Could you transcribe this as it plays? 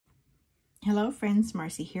Hello friends,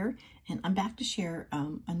 Marcy here, and I'm back to share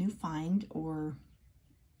a new find, or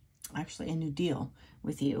actually a new deal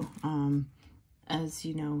with you. As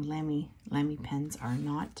you know, LAMY pens are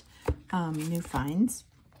not new finds,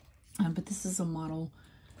 but this is a model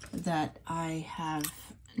that I have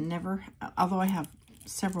never, although I have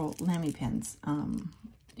several LAMY pens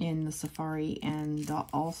in the Safari and the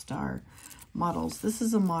All-Star models. This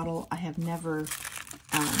is a model I have never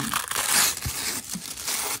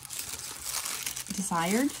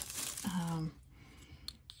desired.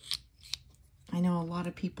 I know a lot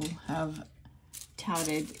of people have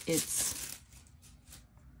touted its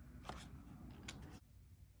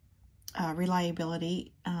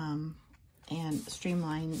reliability and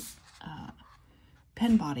streamlined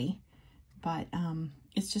pen body, but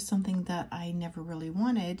it's just something that I never really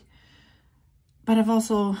wanted, but I've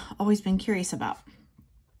also always been curious about.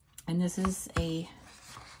 And this is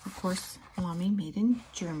of course, LAMY, made in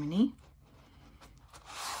Germany.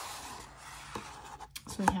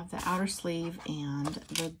 So we have the outer sleeve and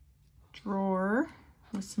the drawer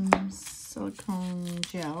with some silicone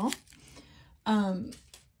gel.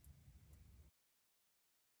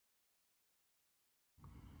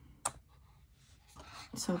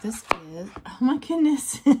 So this is, oh my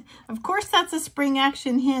goodness, of course that's a spring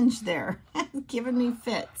action hinge there. Giving me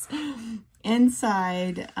fits.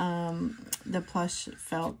 Inside the plush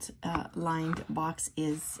felt lined box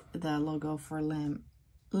is the logo for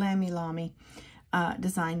LAMY.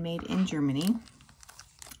 Design made in Germany.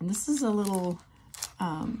 And this is a little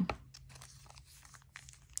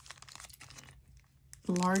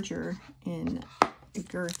larger in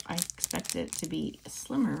girth. I expect it to be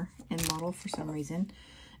slimmer in model for some reason.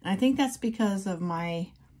 And I think that's because of my,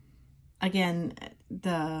 again,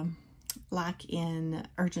 the lack in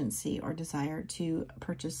urgency or desire to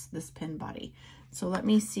purchase this pen body. So let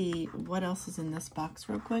me see what else is in this box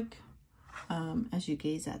real quick as you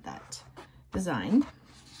gaze at that design.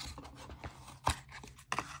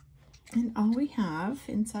 And all we have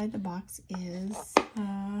inside the box is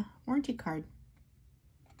a warranty card.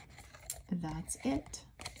 That's it.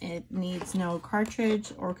 It needs no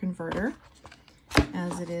cartridge or converter,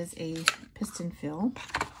 as it is a piston fill.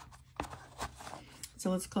 So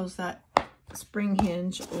let's close that spring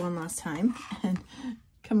hinge one last time and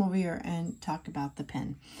come over here and talk about the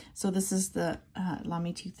pen. So this is the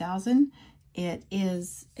LAMY 2000. It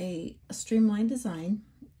is a streamlined design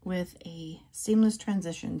with a seamless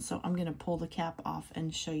transition. So I'm going to pull the cap off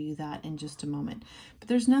and show you that in just a moment. But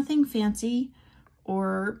there's nothing fancy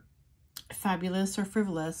or fabulous or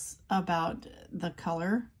frivolous about the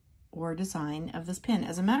color or design of this pen.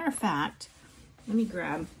 As a matter of fact, let me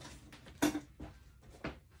grab.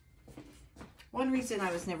 One reason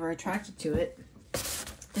I was never attracted to it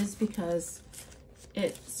is because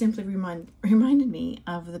it simply reminded me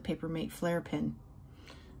of the Papermate Flare pen.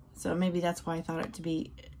 So maybe that's why I thought it to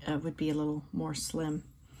be would be a little more slim.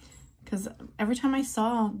 Because every time I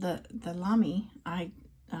saw the LAMY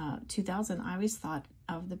 2000, I always thought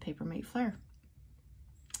of the Papermate Flare.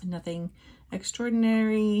 Nothing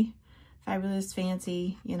extraordinary, fabulous,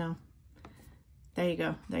 fancy, you know. There you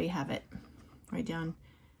go. There you have it. Right down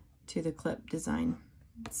to the clip design.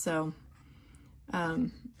 So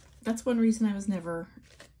that's one reason I was never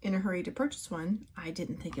in a hurry to purchase one. I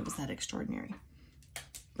didn't think it was that extraordinary.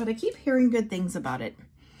 But I keep hearing good things about it.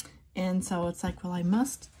 And so it's like, well, I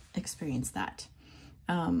must experience that.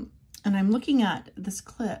 And I'm looking at this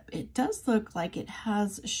clip. It does look like it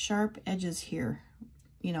has sharp edges here,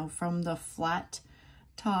 you know, from the flat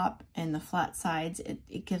top and the flat sides.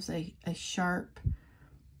 It gives a sharp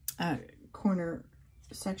corner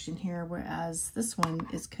section here, whereas this one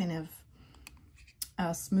is kind of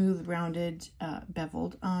smooth, rounded,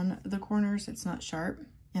 beveled on the corners. It's not sharp,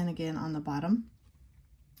 and again on the bottom.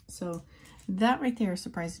 So that right there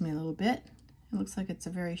surprises me a little bit. It looks like it's a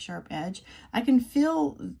very sharp edge. I can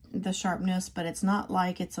feel the sharpness, but it's not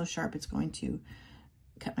like it's so sharp it's going to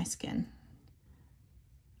cut my skin.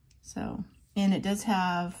 So, and it does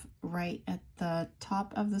have right at the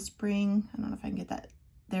top of the spring, I don't know if I can get that,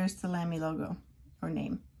 there's the LAMY logo or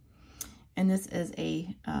name. And this is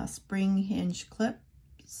a spring hinge clip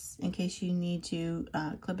in case you need to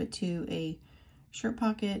clip it to a shirt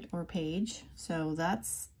pocket or page. So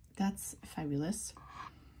that's fabulous.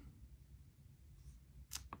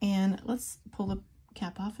 And let's pull the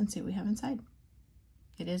cap off and see what we have inside.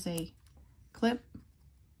 It is a clip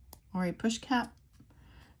or a push cap.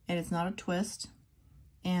 It is not a twist.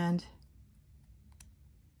 And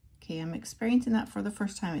okay, I'm experiencing that for the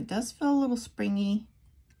first time. It does feel a little springy,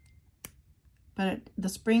 but the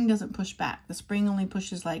spring doesn't push back. The spring only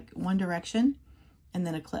pushes like one direction and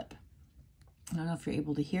then a clip. I don't know if you're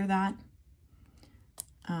able to hear that.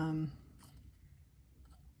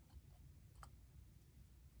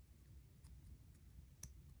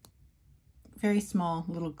 very small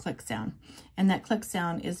little click sound. And that click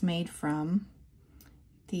sound is made from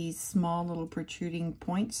these small little protruding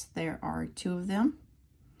points. There are 2 of them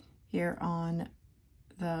here on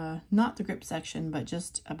the, not the grip section, but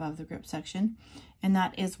just above the grip section. And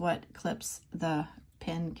that is what clips the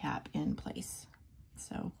pen cap in place.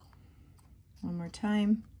 So one more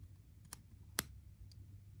time.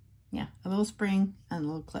 Yeah, a little spring and a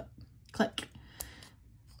little click.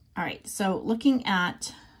 All right, so looking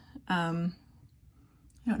at, I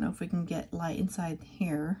don't know if we can get light inside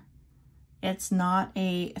here. It's not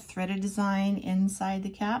a threaded design inside the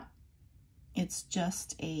cap. It's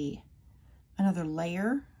just another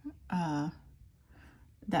layer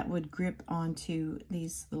that would grip onto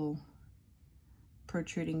these little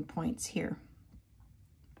protruding points here.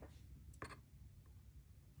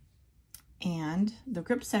 And the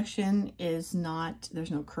grip section is not, there's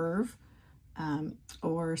no curve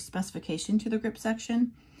or specification to the grip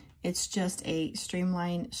section. It's just a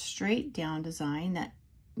streamlined straight down design that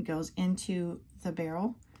goes into the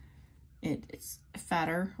barrel. It's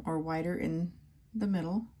fatter or wider in the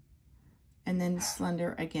middle, and then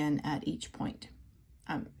slender again at each point,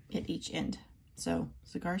 at each end. So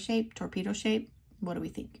cigar shape, torpedo shape, what do we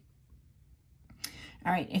think?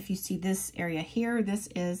 All right, if you see this area here, this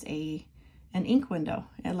is an ink window.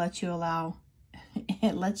 It lets you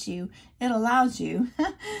it allows you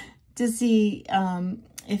to see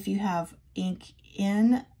if you have ink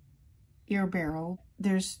in your barrel.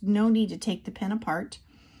 There's no need to take the pen apart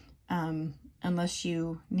unless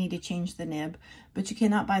you need to change the nib, but you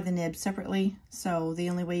cannot buy the nib separately. So the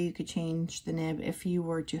only way you could change the nib if you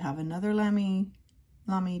were to have another LAMY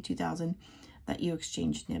 2000 that you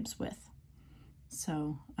exchange nibs with.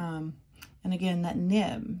 So, and again, that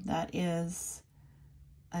nib, that is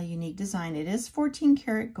a unique design. It is 14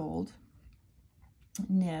 karat gold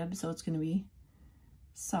nib, so it's going to be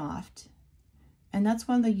soft. And that's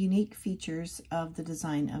one of the unique features of the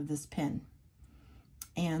design of this pen.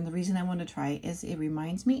 And the reason I want to try it is it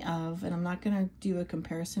reminds me of, and I'm not going to do a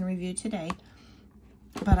comparison review today,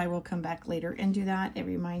 but I will come back later and do that. It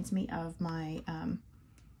reminds me of my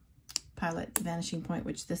Pilot Vanishing Point,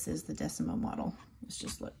 which this is the Decimo model. Let's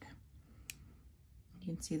just look.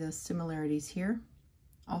 You can see those similarities here.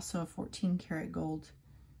 Also a 14 karat gold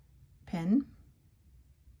pen,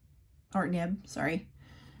 or nib, sorry.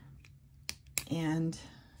 And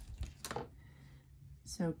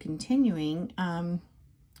so continuing,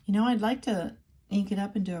 you know, I'd like to ink it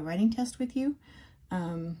up and do a writing test with you,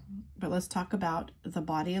 but let's talk about the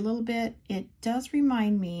body a little bit. It does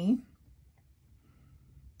remind me,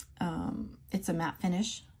 it's a matte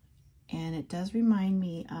finish, and it does remind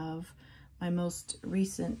me of my most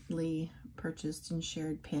recently purchased and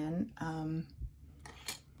shared pen,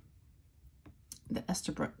 the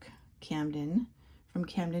Estabrook Camden, from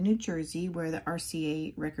Camden, New Jersey, where the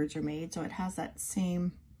RCA records are made. So it has that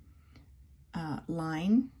same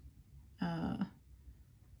line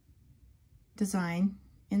design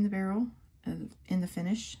in the barrel, in the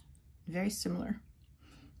finish, very similar.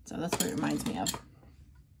 So that's what it reminds me of.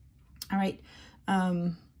 All right,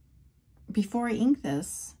 before I ink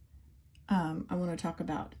this, I want to talk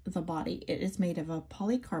about the body. It is made of a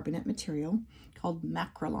polycarbonate material called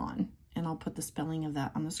Makralon, and I'll put the spelling of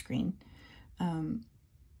that on the screen.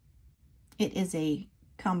 It is a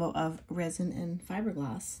combo of resin and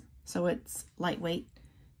fiberglass, so it's lightweight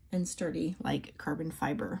and sturdy like carbon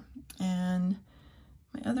fiber. And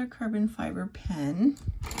my other carbon fiber pen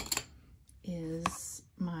is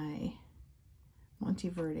my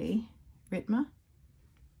Monteverde Ritma.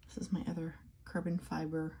 This is my other carbon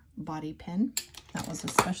fiber body pen. That was a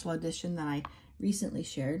special edition that I recently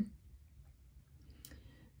shared.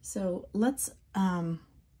 So let's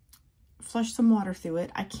flush some water through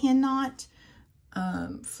it. I cannot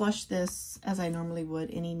flush this as I normally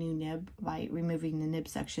would any new nib by removing the nib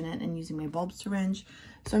section and using my bulb syringe.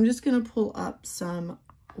 So I'm just going to pull up some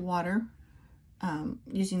water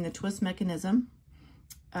using the twist mechanism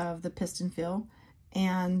of the piston fill.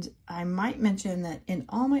 And I might mention that in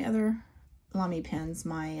all my other LAMY pens,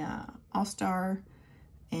 my All-Star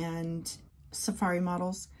and Safari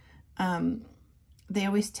models, they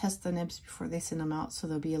always test the nibs before they send them out, so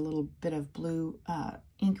there'll be a little bit of blue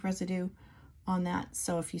ink residue on that.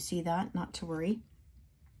 So if you see that, not to worry.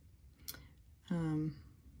 I'm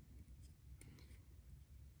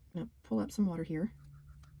gonna pull up some water here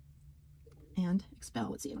and expel.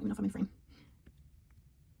 Let's see, I don't even know if I'm in frame.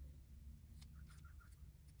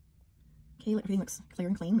 Okay, everything looks clear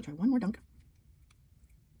and clean. We'll try one more dunk.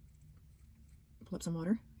 Pull up some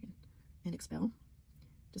water and expel.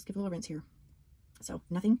 just give a little rinse here. So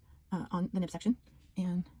nothing on the nib section.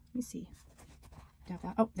 And let me see. Dab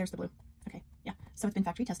that. Oh, there's the blue. Okay, yeah. So it's been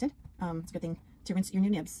factory tested. It's a good thing to rinse your new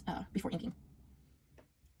nibs before inking.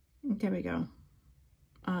 There we go.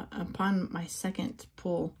 Upon my second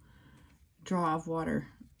draw of water,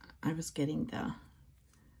 I was getting the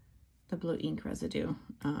blue ink residue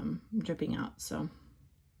dripping out. So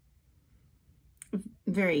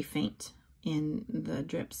very faint in the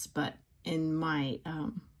drips, but in my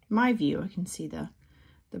my view, I can see the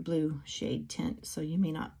blue shade tint, so you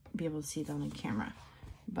may not be able to see that on camera,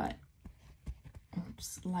 but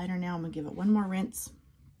it's lighter now. I'm gonna give it one more rinse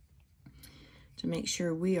to make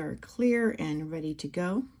sure we are clear and ready to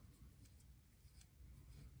go.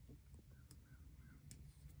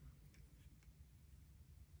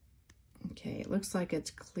 Okay, it looks like it's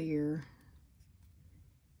clear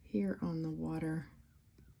here on the water.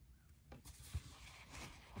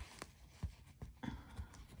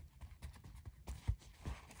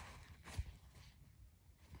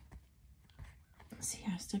 Let's see,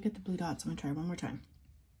 I still get the blue dots. I'm gonna try one more time.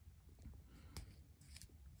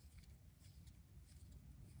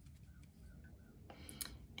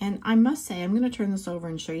 And I must say, I'm going to turn this over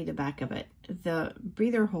and show you the back of it. The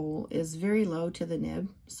breather hole is very low to the nib,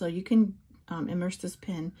 so you can immerse this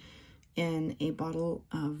pen in a bottle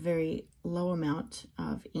of very low amount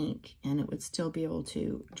of ink, and it would still be able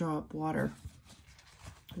to draw up water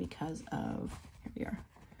because of, here we are,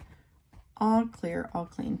 all clear, all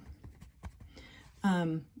clean.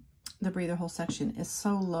 The breather hole section is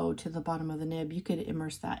so low to the bottom of the nib, you could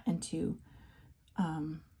immerse that into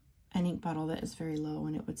an ink bottle that is very low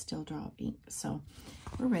and it would still draw up ink. So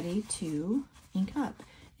we're ready to ink up.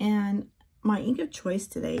 And my ink of choice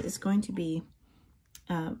today is going to be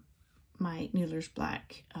my Noodler's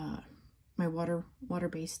Black, my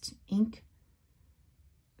water-based ink.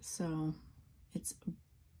 So it's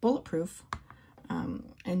bulletproof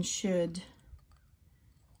and should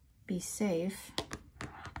be safe.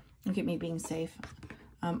 Look at me being safe.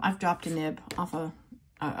 I've dropped a nib off a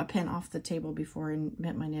pen off the table before and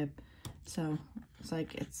bent my nib, so it's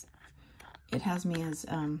like it has me as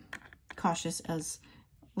cautious as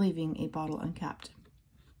leaving a bottle uncapped.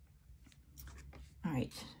 All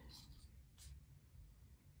right,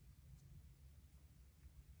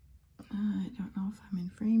 I don't know if I'm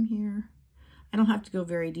in frame here. I don't have to go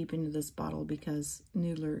very deep into this bottle because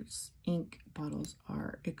Noodler's ink bottles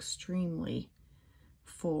are extremely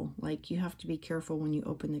full. Like, you have to be careful when you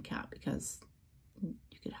open the cap because you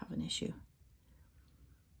could have an issue.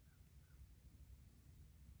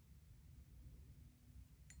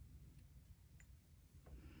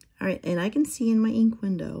 All right, and I can see in my ink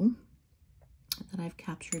window that I've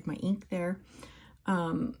captured my ink there.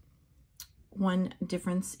 One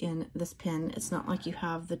difference in this pen, it's not like you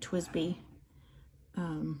have the TWSBI.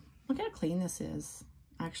 Look how clean this is,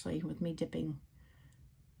 actually, with me dipping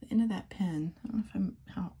the end of that pen. I don't know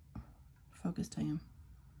if how focused I am.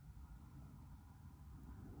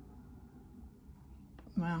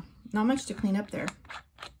 Wow, not much to clean up there.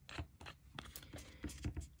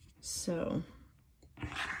 So,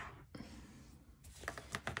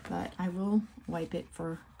 but I will wipe it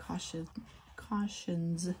for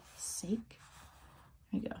caution's sake.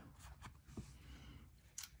 There you go.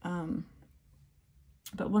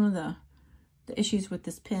 But one of the issues with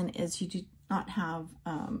this pen is you do not have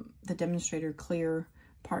the demonstrator clear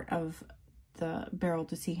part of the barrel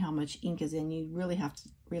to see how much ink is in. You really have to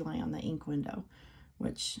rely on the ink window,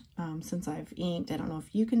 which since I've inked, I don't know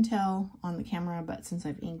if you can tell on the camera, but since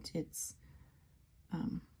I've inked, it's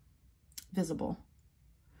visible.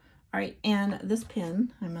 All right, and this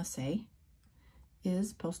pen, I must say,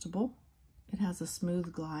 is postable. It has a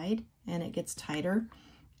smooth glide, and it gets tighter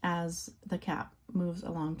as the cap moves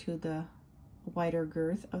along to the wider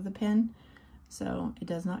girth of the pen. So it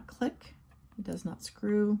does not click, it does not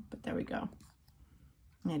screw, but there we go.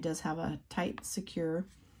 And it does have a tight, secure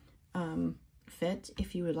fit.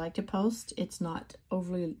 If you would like to post, it's not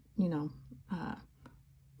overly,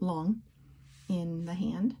 long in the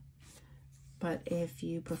hand. But if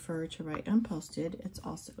you prefer to write unposted, it's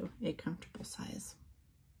also a comfortable size.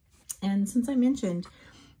 And since I mentioned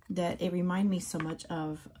that it reminded me so much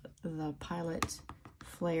of the Pilot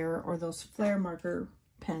Flare or those flare marker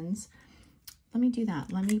pens, let me do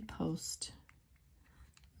that. Let me post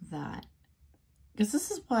that. Because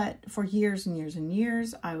this is what, for years and years and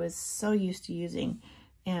years, I was so used to using.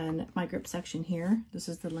 And my grip section here, this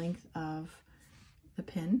is the length of the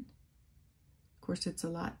pen. Of course, it's a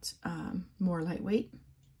lot more lightweight.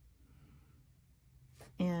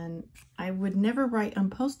 And I would never write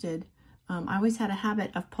unposted. I always had a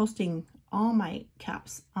habit of posting all my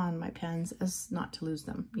caps on my pens as not to lose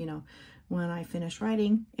them. You know, when I finished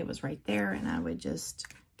writing, it was right there, and I would just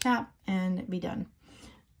cap and be done.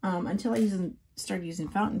 Until I started using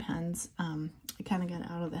fountain pens, I kind of got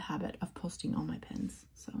out of the habit of posting all my pens.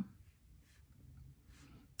 So,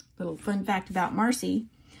 little fun fact about Marcy.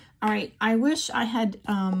 All right, I wish I had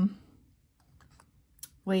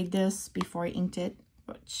weighed this before I inked it,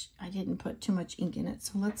 which I didn't put too much ink in it.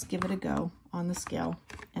 So let's give it a go on the scale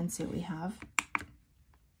and see what we have.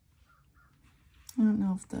 I don't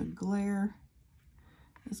know if the glare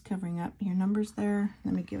is covering up your numbers there.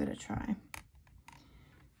 Let me give it a try.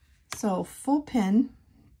 So full pen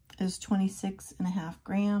is 26.5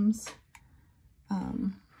 grams.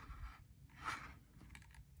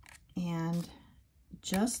 And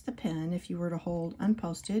just the pen, if you were to hold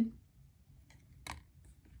unposted,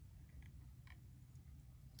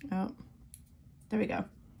 oh, there we go,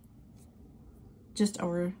 just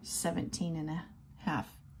over 17.5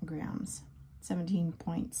 grams,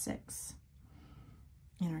 17.6.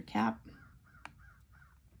 In our cap,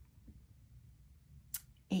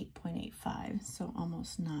 8.85, so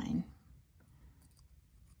almost 9.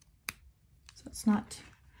 So it's not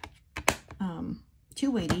too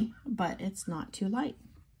weighty, but it's not too light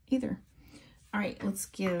either. All right, let's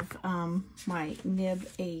give my nib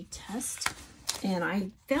a test. And I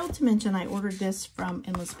failed to mention I ordered this from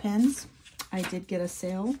Endless Pens. I did get a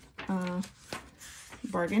sale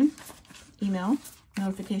bargain email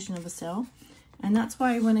notification of a sale, and that's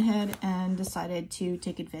why I went ahead and decided to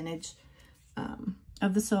take advantage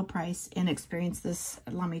of the sale price and experience this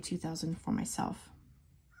LAMY 2000 for myself.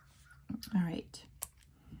 All right.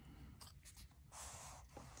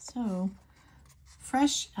 So,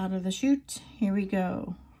 fresh out of the chute, here we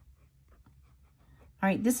go. All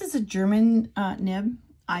right, this is a German nib.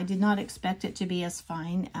 I did not expect it to be as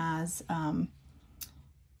fine as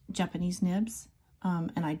Japanese nibs,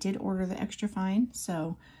 and I did order the extra fine,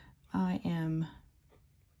 so I am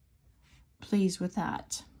pleased with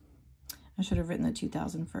that. I should have written the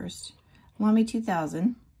 2000 first. LAMY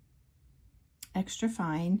 2000, extra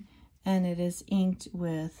fine, and it is inked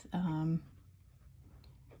with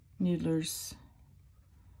Noodler's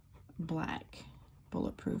black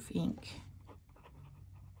bulletproof ink.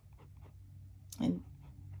 And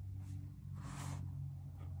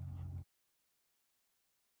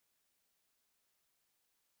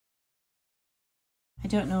I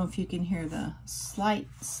don't know if you can hear the slight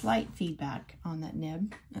feedback on that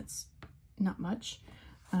nib. That's not much.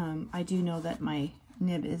 I do know that my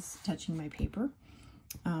nib is touching my paper.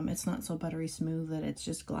 It's not so buttery smooth that it's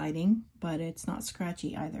just gliding, but it's not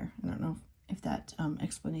scratchy either. I don't know if that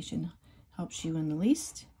explanation helps you in the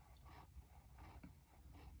least.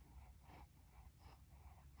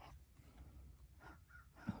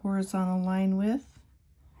 Horizontal line width,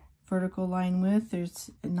 vertical line width, there's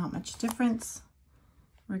not much difference.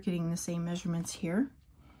 We're getting the same measurements here.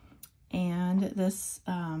 And this,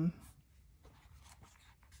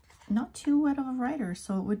 not too wet of a writer,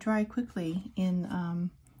 so it would dry quickly in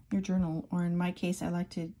your journal, or in my case, I like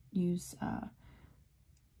to use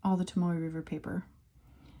all the Tomoe River paper.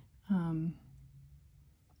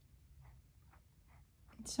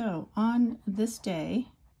 So on this day,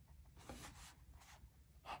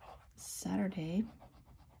 Saturday,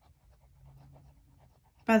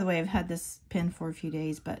 by the way, I've had this pen for a few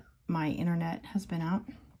days, but my internet has been out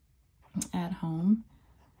at home,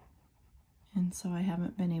 and so I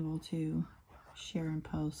haven't been able to share and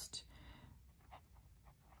post.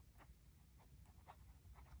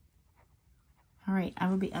 All right, I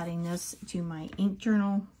will be adding this to my ink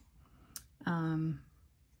journal. I'm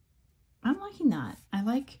liking that. I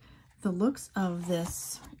like the looks of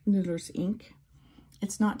this Noodler's ink.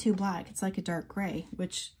 It's not too black. It's like a dark gray,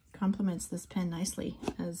 which complements this pen nicely.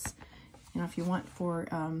 As you know, if you want for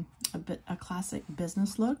a classic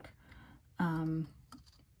business look,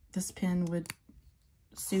 this pen would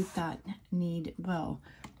suit that need well.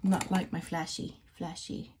 Not like my flashy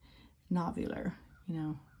novular, you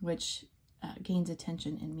know, which gains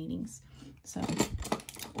attention in meetings. So,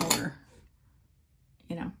 or,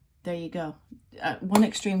 you know, there you go. One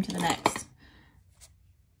extreme to the next.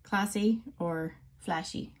 Classy or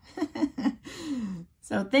flashy.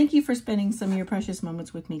 So thank you for spending some of your precious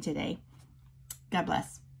moments with me today. God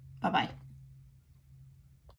bless. Bye-bye.